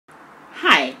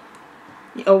Hi,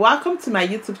 you're welcome to my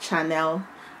YouTube channel,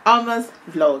 Alma's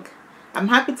Vlog. I'm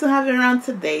happy to have you around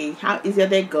today. How is your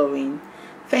day going?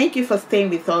 Thank you for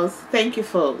staying with us. Thank you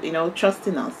for,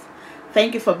 trusting us.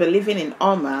 Thank you for believing in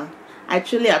Alma. I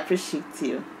truly appreciate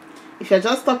you. If you're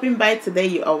just stopping by today,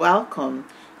 you are welcome.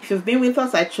 If you've been with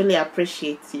us, I truly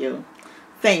appreciate you.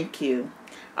 Thank you.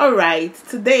 Alright,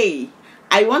 today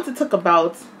I want to talk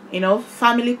about,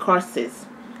 family curses.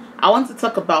 I want to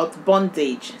talk about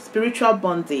bondage, spiritual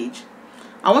bondage.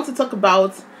 I want to talk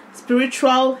about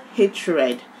spiritual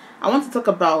hatred. I want to talk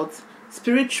about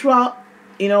spiritual,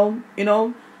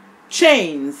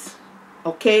 chains.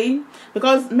 Okay?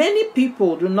 Because many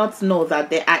people do not know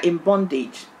that they are in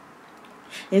bondage.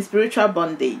 In spiritual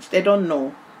bondage. They don't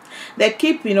know. They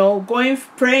keep, going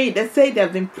praying. They say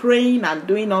they've been praying and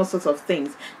doing all sorts of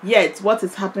things. Yet what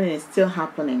is happening is still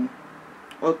happening.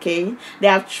 Okay, they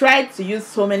have tried to use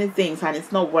so many things and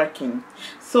it's not working.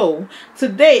 So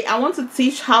today I want to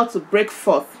teach how to break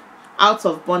forth out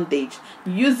of bondage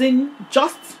using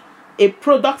just a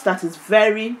product that is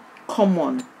very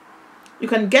common. You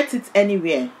can get it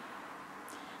anywhere.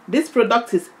 This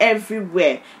product is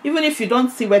everywhere. Even if you don't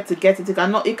see where to get it,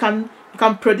 you can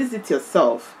produce it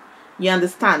yourself. You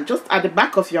understand? Just at the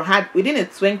back of your head, within a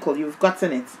twinkle, you've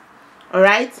gotten it. All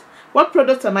right, what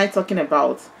product am I talking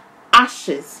about?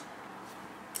 Ashes.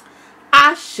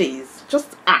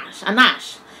 Just ash. An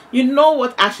ash. You know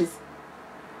what ashes,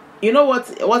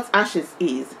 what ashes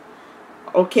is.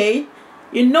 Okay,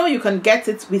 you can get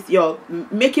it with your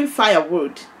making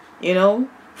firewood.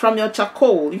 From your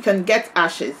charcoal you can get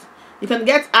ashes. You can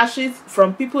get ashes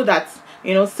from people that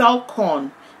sell corn.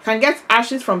 You can get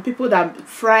ashes from people that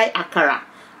fry akara.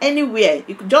 Anywhere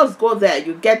you could just go there,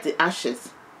 you get the ashes.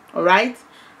 All right,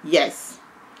 yes.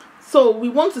 So we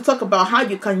want to talk about how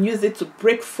you can use it to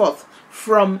break forth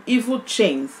from evil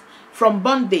chains, from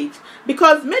bondage,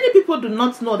 because many people do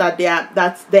not know that they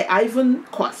are even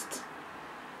cursed.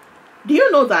 Do you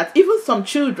know that even some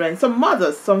children, some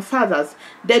mothers, some fathers,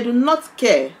 they do not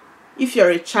care if you're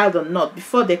a child or not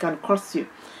before they can curse you?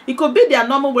 It could be their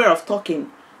normal way of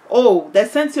talking. Oh, they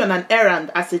sent you on an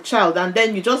errand as a child and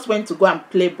then you just went to go and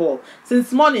play ball.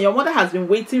 Since morning, your mother has been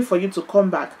waiting for you to come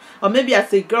back. Or maybe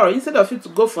as a girl, instead of you to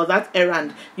go for that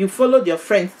errand, you followed your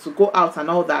friends to go out and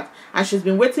all that. And she's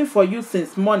been waiting for you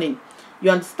since morning.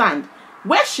 You understand?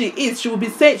 Where she is, she'll be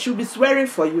swearing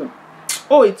for you.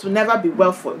 Oh, it will never be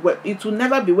well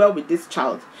with this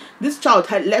child. This child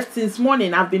had left since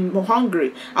morning. I've been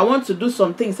hungry. I want to do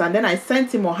some things, and then I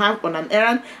sent him or her on an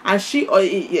errand, and she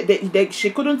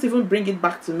couldn't even bring it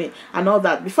back to me and all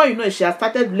that. Before you know it, she has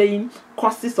started laying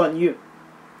curses on you.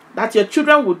 That your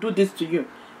children will do this to you.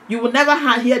 You will never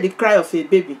hear the cry of a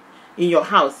baby in your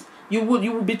house. You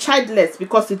will be childless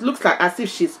because it looks like as if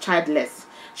she's childless.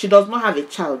 She does not have a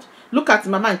child. Look at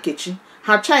Mama Nkechi.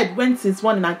 Her child went since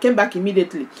morning and came back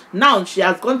immediately. Now she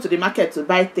has gone to the market to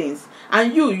buy things.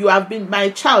 And you have been my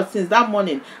child since that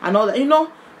morning and all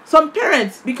that. Some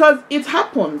parents, because it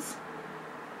happens.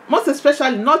 Most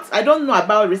especially I don't know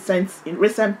about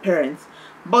recent parents.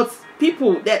 But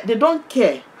people, they don't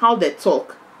care how they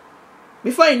talk.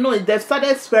 Before you know it, they've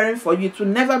started swearing for you. It will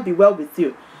never be well with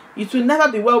you. It will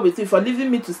never be well with you for leaving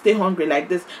me to stay hungry like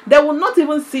this. They will not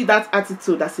even see that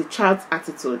attitude as a child's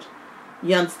attitude.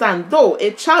 You understand? Though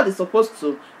a child is supposed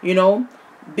to,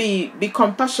 be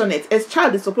compassionate. A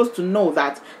child is supposed to know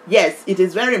that, yes, it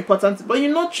is very important. But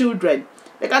children,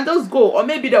 they can just go. Or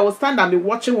maybe they will stand and be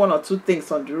watching one or two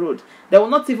things on the road. They will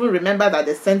not even remember that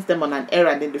they sent them on an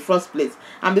errand in the first place.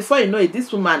 And before you know it,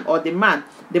 this woman or the man,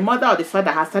 the mother or the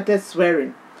father has started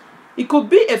swearing. It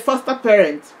could be a foster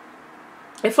parent.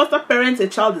 A foster parent a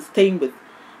child is staying with.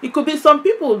 It could be some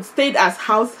people who stayed as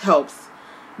house helps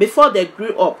before they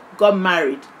grew up, got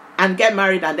married, and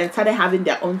then started having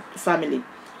their own family.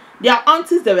 Their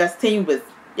aunties they were staying with,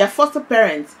 their foster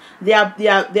parents, their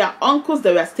uncles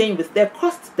they were staying with, they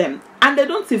cursed them, and they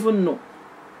don't even know.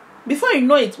 Before you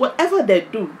know it, whatever they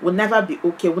do will never be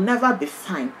okay, will never be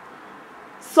fine.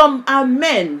 Some are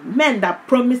men that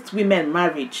promised women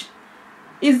marriage.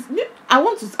 I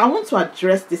want to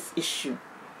address this issue.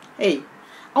 Hey,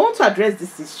 I want to address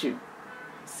this issue.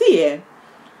 See,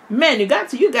 men, you got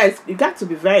to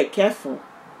be very careful.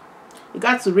 You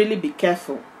got to really be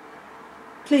careful.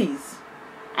 Please,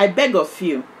 I beg of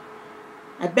you.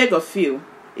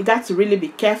 You got to really be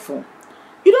careful.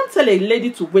 You don't tell a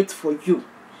lady to wait for you.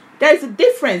 There is a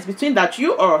difference between that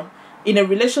you are in a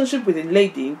relationship with a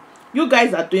lady. You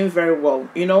guys are doing very well,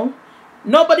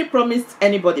 Nobody promised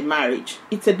anybody marriage.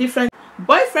 It's a different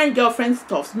boyfriend, girlfriend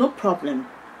stuff, no problem.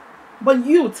 But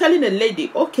you telling a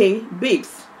lady, okay,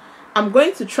 babes, I'm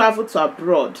going to travel to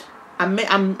abroad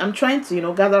I'm trying to, you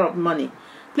know, gather up money.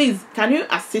 Please, can you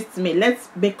assist me? Let's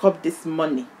make up this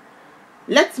money.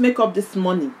 Let's make up this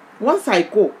money. Once I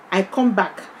go, I come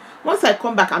back. Once I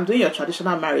come back, I'm doing your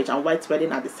traditional marriage and white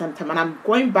wedding at the same time, and I'm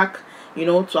going back, you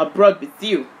know, to abroad with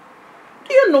you.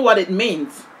 Do you know what it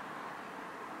means?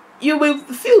 You will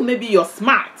feel maybe you're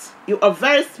smart. You are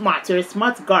very smart. You're a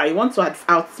smart guy. You want to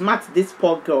outsmart this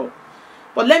poor girl.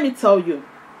 But let me tell you,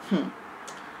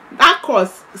 that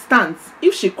course stands.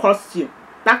 If she costs you,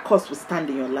 that course will stand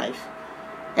in your life.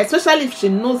 Especially if she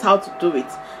knows how to do it.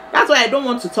 That's why I don't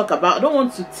want to talk about, I don't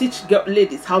want to teach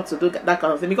ladies how to do that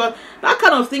kind of thing. Because that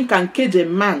kind of thing can cage a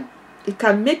man. It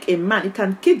can make a man, it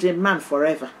can cage a man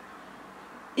forever.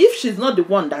 If she's not the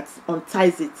one that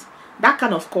unties it, that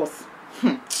kind of course.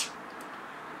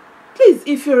 Please,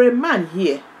 if you're a man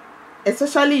here,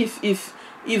 especially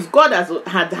if God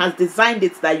has designed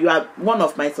it that you are one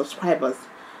of my subscribers,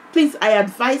 please, I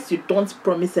advise you, don't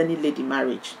promise any lady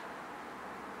marriage.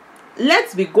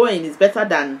 Let's be going is better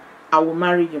than I will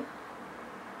marry you.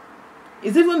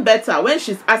 It's even better when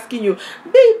she's asking you,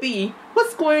 baby,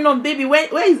 what's going on, baby?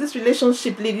 Where is this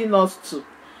relationship leading us to? You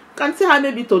can tell her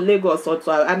maybe to Lagos or to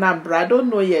Anambra. I don't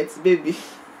know yet, baby.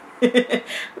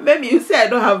 Maybe you say I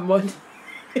don't have money.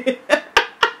 Maybe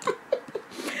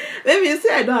you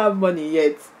say I don't have money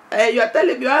yet.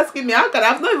 You're asking me, I've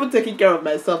not even taken care of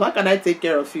myself. How can I take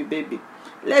care of you, baby?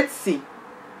 Let's see.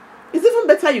 It's even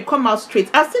better you come out straight.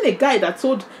 I've seen a guy that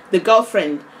told the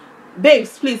girlfriend,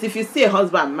 babes, please, if you see a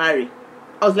husband, marry.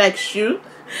 I was like, sure.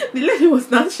 The lady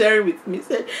was not sharing with me.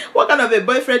 Said, what kind of a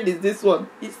boyfriend is this one?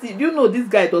 You see, you know this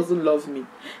guy doesn't love me.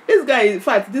 This guy, in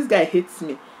fact, this guy hates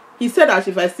me. He said that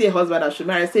if I see a husband, I should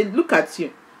marry. I said, look at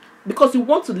you. Because you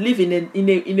want to live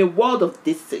in a world of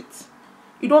deceit.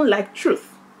 You don't like truth.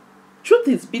 Truth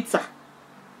is bitter.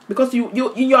 Because you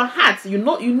in your heart, you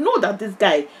know that this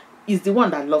guy is the one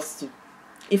that loves you.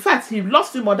 In fact, he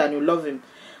loves you more than you love him.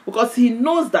 Because he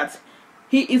knows that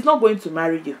he is not going to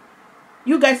marry you.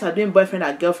 You guys are doing boyfriend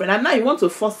and girlfriend, and now you want to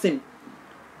force him.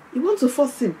 You want to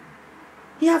force him.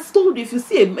 He has told you, if you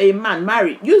see a man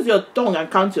married, use your tongue and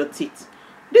count your teeth.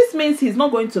 This means he's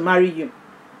not going to marry you.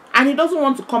 And he doesn't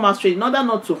want to come out straight in order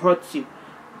not to hurt you.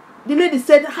 The lady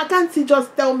said, how can't he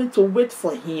just tell me to wait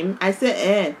for him? I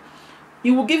said,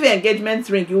 he will give you an engagement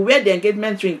ring. You wear the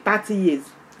engagement ring 30 years.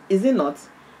 Is it not?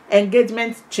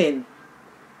 Engagement chain.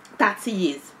 30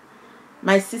 years.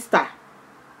 My sister,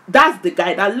 that's the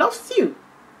guy that loves you.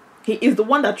 He is the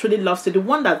one that truly loves you. The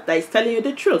one that is telling you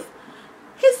the truth.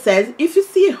 He says, if you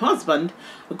see a husband,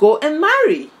 go and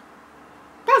marry.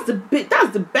 That's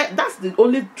the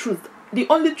only truth. The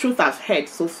only truth I've heard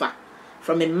so far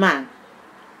from a man.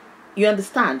 You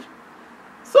understand?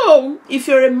 So, if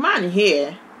you're a man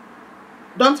here,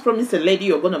 don't promise a lady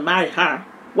you're going to marry her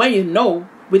when you know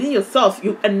within yourself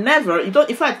you don't.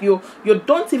 In fact, you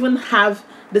don't even have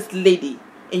this lady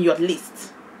in your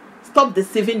list. Stop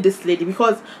deceiving this lady,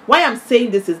 because why I'm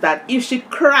saying this is that if she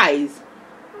cries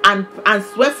and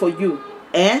swear for you,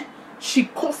 she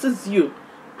curses you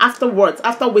afterwards,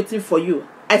 after waiting for you,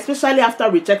 especially after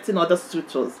rejecting other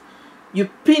suitors. You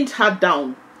pinned her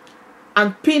down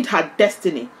and pinned her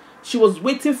destiny. She was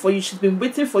waiting for you. She's been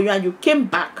waiting for you, and you came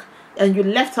back and you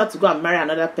left her to go and marry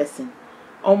another person.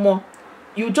 Omo,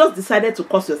 you just decided to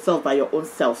curse yourself by your own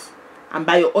self and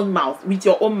by your own mouth, with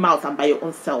your own mouth and by your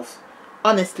own self.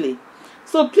 Honestly.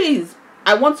 So please,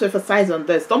 I want to emphasize on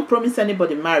this. Don't promise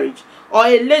anybody marriage. Or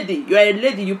a lady, you are a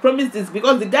lady, you promise this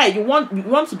because the guy, you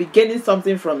want to be gaining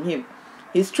something from him.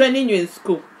 He's training you in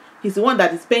school. He's the one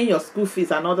that is paying your school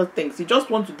fees and other things. You just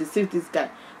want to deceive this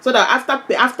guy, so that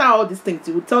after all these things,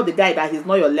 you will tell the guy that he's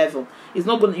not your level. He's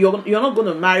not going. You're not going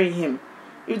to marry him.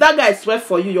 If that guy swears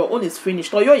for you, your own is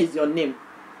finished. Or yours is your name.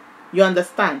 You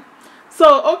understand?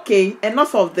 So okay,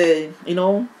 enough of the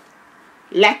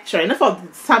lecture. Enough of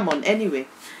the sermon. Anyway,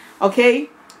 okay,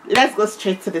 let's go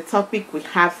straight to the topic we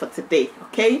have for today.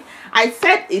 Okay, I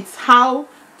said it's how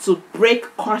to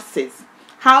break curses,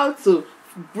 how to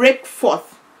break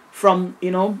forth from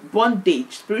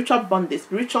bondage,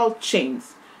 spiritual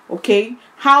chains. Okay,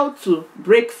 how to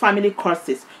break family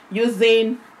curses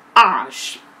using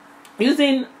ashes.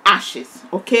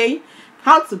 Okay,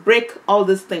 how to break all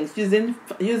these things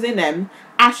using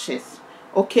ashes.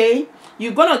 Okay,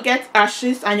 you're gonna get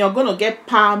ashes and you're gonna get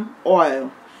palm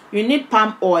oil. You need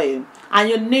palm oil and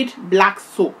you need black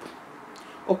soap.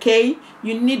 Okay,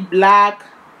 you need black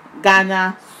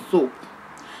Ghana soap.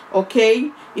 Okay,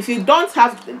 if you don't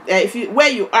have where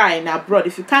you are in abroad,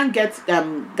 if you can't get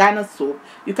Ghana soap,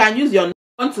 you can use your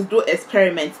want to do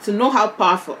experiments to know how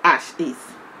powerful ash is.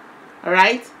 All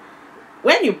right,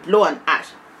 when you blow an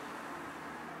ash,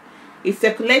 It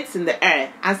circulates in the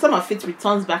air, and some of it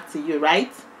returns back to you,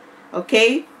 right?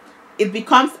 Okay, it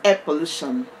becomes air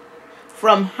pollution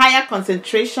from higher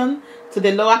concentration to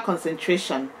the lower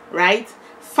concentration, right?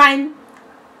 Fine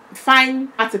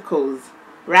particles,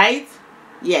 right?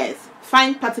 Yes,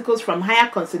 fine particles from higher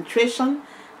concentration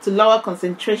to lower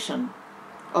concentration.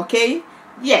 Okay,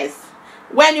 yes.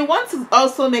 When you want to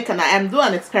also make do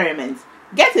an experiment,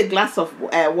 get a glass of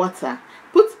water,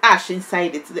 put ash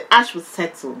inside it. The ash will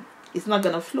settle. It's not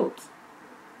gonna float.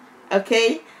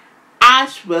 Okay,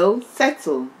 ash will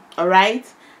settle. All right,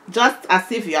 just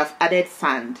as if you have added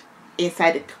sand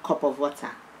inside a cup of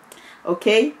water.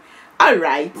 Okay, all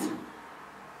right.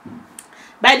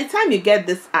 By the time you get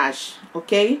this ash,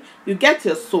 okay, you get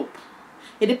your soap.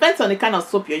 It depends on the kind of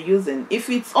soap you're using. If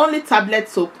it's only tablet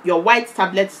soap, your white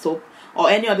tablet soap, or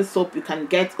any other soap you can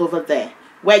get over there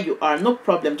where you are, no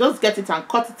problem. Just get it and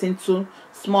cut it into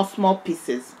small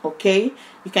pieces. Okay,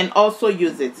 you can also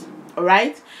use it. All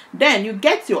right, then you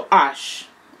get your ash.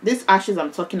 These ashes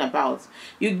I'm talking about,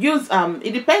 you use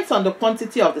it depends on the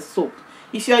quantity of the soap.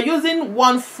 If you're using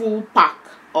one full pack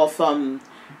of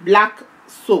black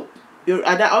soap,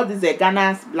 all these are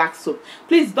Ghana's black soap.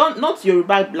 Please not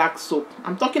Yoruba black soap.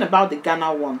 I'm talking about the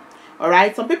Ghana one. All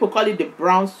right, some people call it the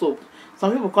brown soap.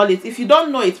 Some people call it, if you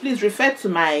don't know it, please refer to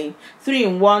my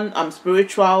 3-in-1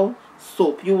 spiritual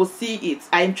soap. You will see it.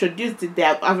 I introduced it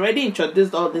there. I've already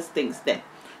introduced all these things there.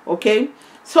 Okay,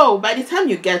 so by the time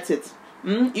you get it,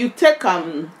 you take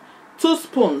 2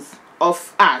 spoons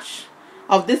of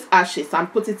these ashes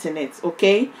and put it in it.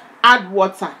 Okay, add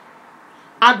water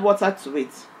to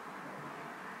it.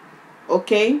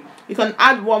 Okay, you can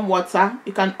add warm water,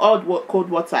 you can add cold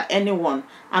water, anyone,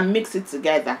 and mix it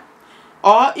together.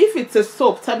 Or if it's a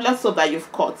soap, tablet soap that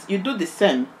you've cut, you do the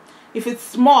same. If it's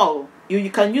small,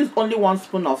 you can use only 1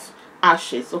 spoon of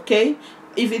ashes. Okay,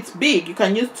 if it's big, you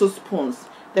can use 2 spoons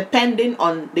depending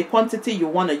on the quantity you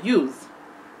want to use.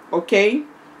 Okay,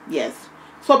 yes.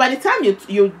 So by the time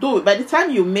by the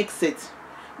time you mix it,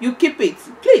 you keep it.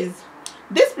 Please,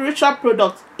 this spiritual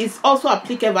product is also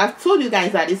applicable. I've told you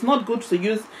guys that it's not good to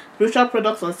use spiritual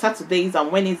products on Saturdays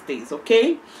and Wednesdays.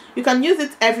 Okay, you can use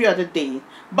it every other day,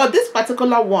 but this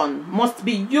particular one must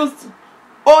be used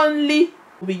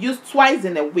twice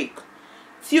in a week,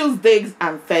 Tuesdays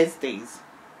and Thursdays.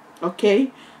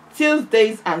 Okay,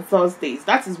 Tuesdays and Thursdays,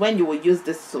 that is when you will use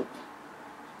this soap.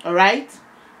 All right,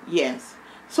 yes.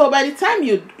 So by the time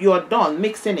you're done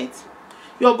mixing it,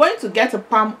 you're going to get a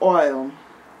palm oil.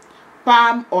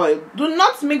 Do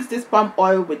not mix this palm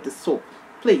oil with the soap,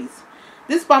 please.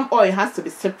 This palm oil has to be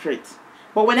separate.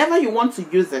 But whenever you want to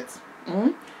use it,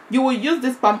 you will use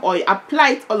this palm oil,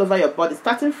 apply it all over your body,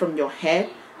 starting from your hair,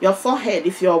 your forehead.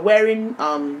 If you're wearing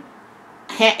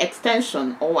hair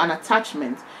extension or an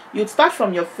attachment, you start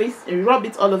from your face and rub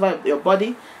it all over your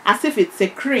body as if it's a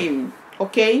cream.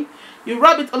 Okay, you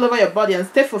rub it all over your body and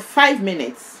stay for 5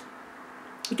 minutes.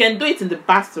 You can do it in the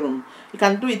bathroom, you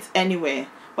can do it anywhere,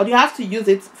 but you have to use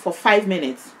it for 5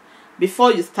 minutes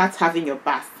before you start having your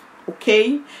bath.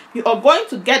 Okay, you are going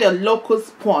to get a local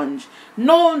sponge.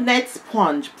 No net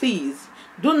sponge, please.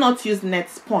 Do not use net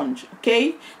sponge.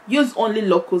 Okay, use only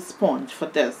local sponge for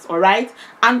this. All right,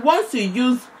 and once you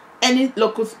use any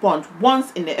local sponge,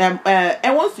 once in the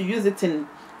and once you use it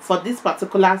for this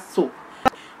particular soap,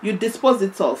 you dispose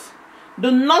it off.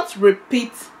 Do not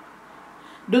repeat soap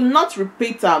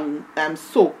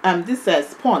this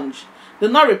sponge. Do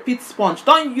not repeat sponge.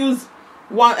 Don't use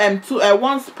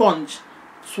one sponge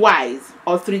twice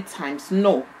or 3 times.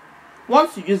 No,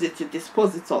 once you use it, you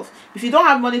dispose it off. If you don't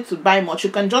have money to buy much, you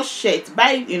can just share it.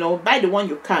 Buy the one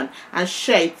you can and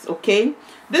share it. Okay,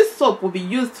 this soap will be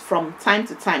used from time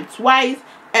to time, twice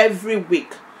every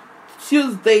week,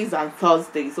 Tuesdays and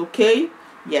Thursdays. Okay,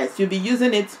 yes, you'll be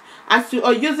using it. As you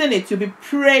are using it, you'll be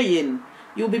praying.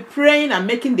 You'll be praying and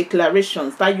making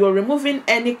declarations that you're removing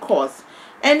any cause,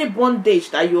 any bondage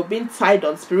that you're being tied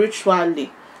on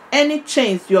spiritually, any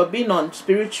chains you're being on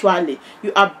spiritually.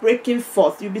 You are breaking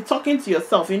forth. You'll be talking to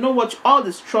yourself. You know what? All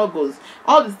the struggles,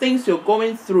 all the things you're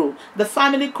going through, the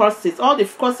family curses, all the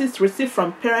curses received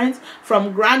from parents,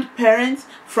 from grandparents,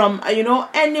 from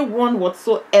anyone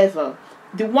whatsoever.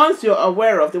 The ones you're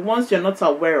aware of, the ones you're not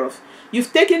aware of.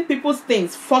 You've taken people's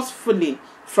things forcefully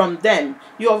from them.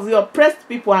 You oppressed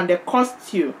people and they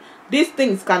cost you. These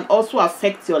things can also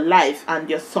affect your life and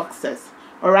your success.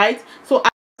 All right. So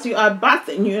as you are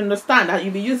bathing, you understand that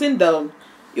you'll be using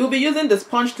the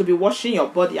sponge to be washing your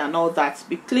body and all that.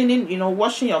 Be cleaning,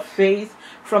 washing your face,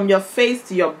 from your face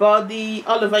to your body,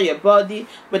 all over your body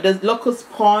with the local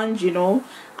sponge.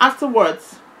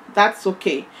 Afterwards, that's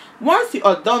okay. Once you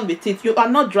are done with it, you are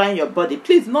not drying your body.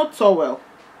 Please, no towel.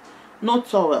 no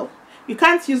towel. You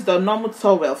can't use the normal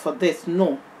towel for this,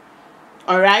 no.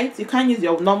 Alright, you can't use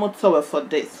your normal towel for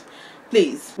this.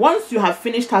 Please, once you have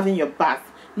finished having your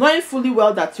bath, knowing fully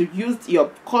well that you used your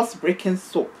course-breaking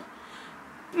soap,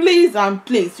 please and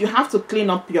please, you have to clean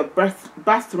up your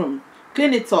bathroom.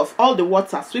 Clean it off, all the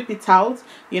water, sweep it out,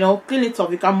 you know, clean it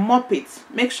off. You can mop it,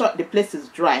 make sure the place is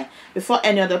dry before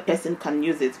any other person can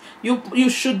use it. You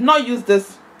should not use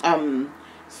this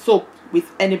soap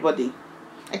with anybody,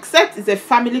 except it's a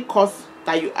family course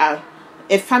that you are.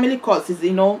 A family course is,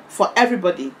 you know, for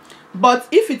everybody. But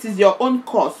if it is your own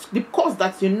course, the course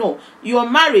that you know, you are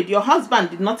married, your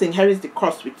husband did not inherit the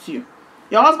course with you.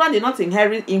 Your husband did not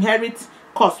inherit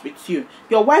course with you.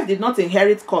 Your wife did not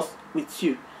inherit course with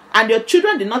you. And your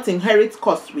children did not inherit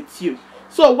course with you.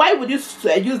 So why would you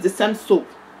use the same soap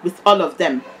with all of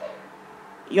them?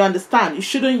 You understand? You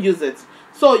shouldn't use it.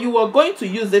 So you are going to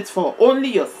use it for only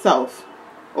yourself.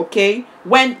 Okay,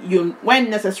 when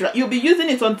necessary. You'll be using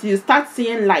it until you start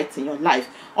seeing light in your life,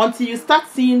 until you start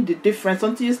seeing the difference,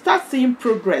 until you start seeing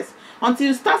progress, until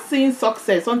you start seeing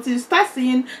success, until you start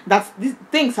seeing that these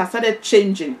things have started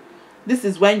changing. This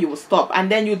is when you will stop,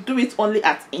 and then you do it only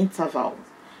at intervals.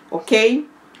 Okay,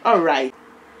 all right.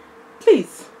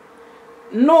 Please,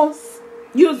 no,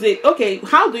 use it. Okay,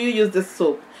 how do you use this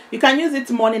soap? You can use it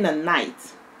morning and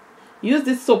night. Use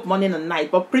this soap morning and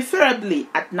night, but preferably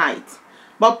at night.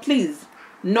 But please,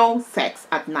 no sex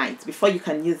at night before you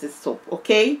can use this soap,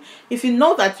 okay? If you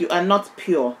know that you are not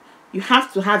pure, you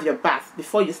have to have your bath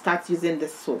before you start using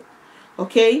this soap,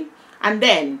 okay? And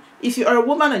then, if you are a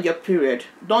woman on your period,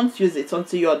 don't use it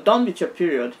until you're done with your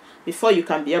period before you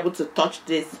can be able to touch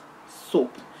this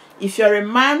soap. If you're a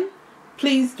man,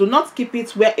 please do not keep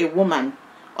it where a woman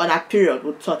on her period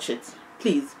would touch it.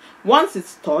 Please, once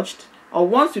it's touched, or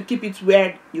once you keep it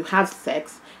where you have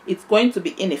sex, it's going to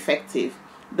be ineffective.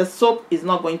 The soap is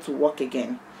not going to work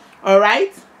again. All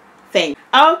right, thanks.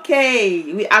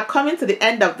 Okay, we are coming to the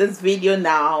end of this video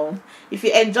now. If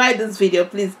you enjoyed this video,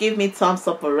 please give me thumbs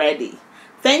up already.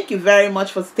 Thank you very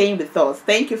much for staying with us.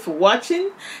 Thank you for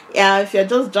watching. If you're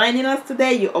just joining us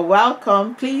today, you are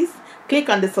welcome. Please click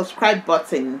on the subscribe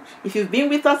button. If you've been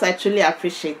with us, I truly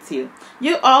appreciate you.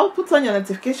 You all put on your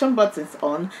notification buttons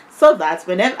on so that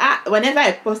whenever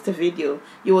I post a video,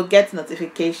 you will get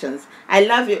notifications. I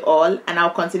love you all, and I'll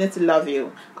continue to love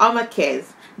you. All my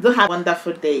cares. Do have a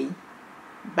wonderful day.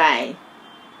 Bye.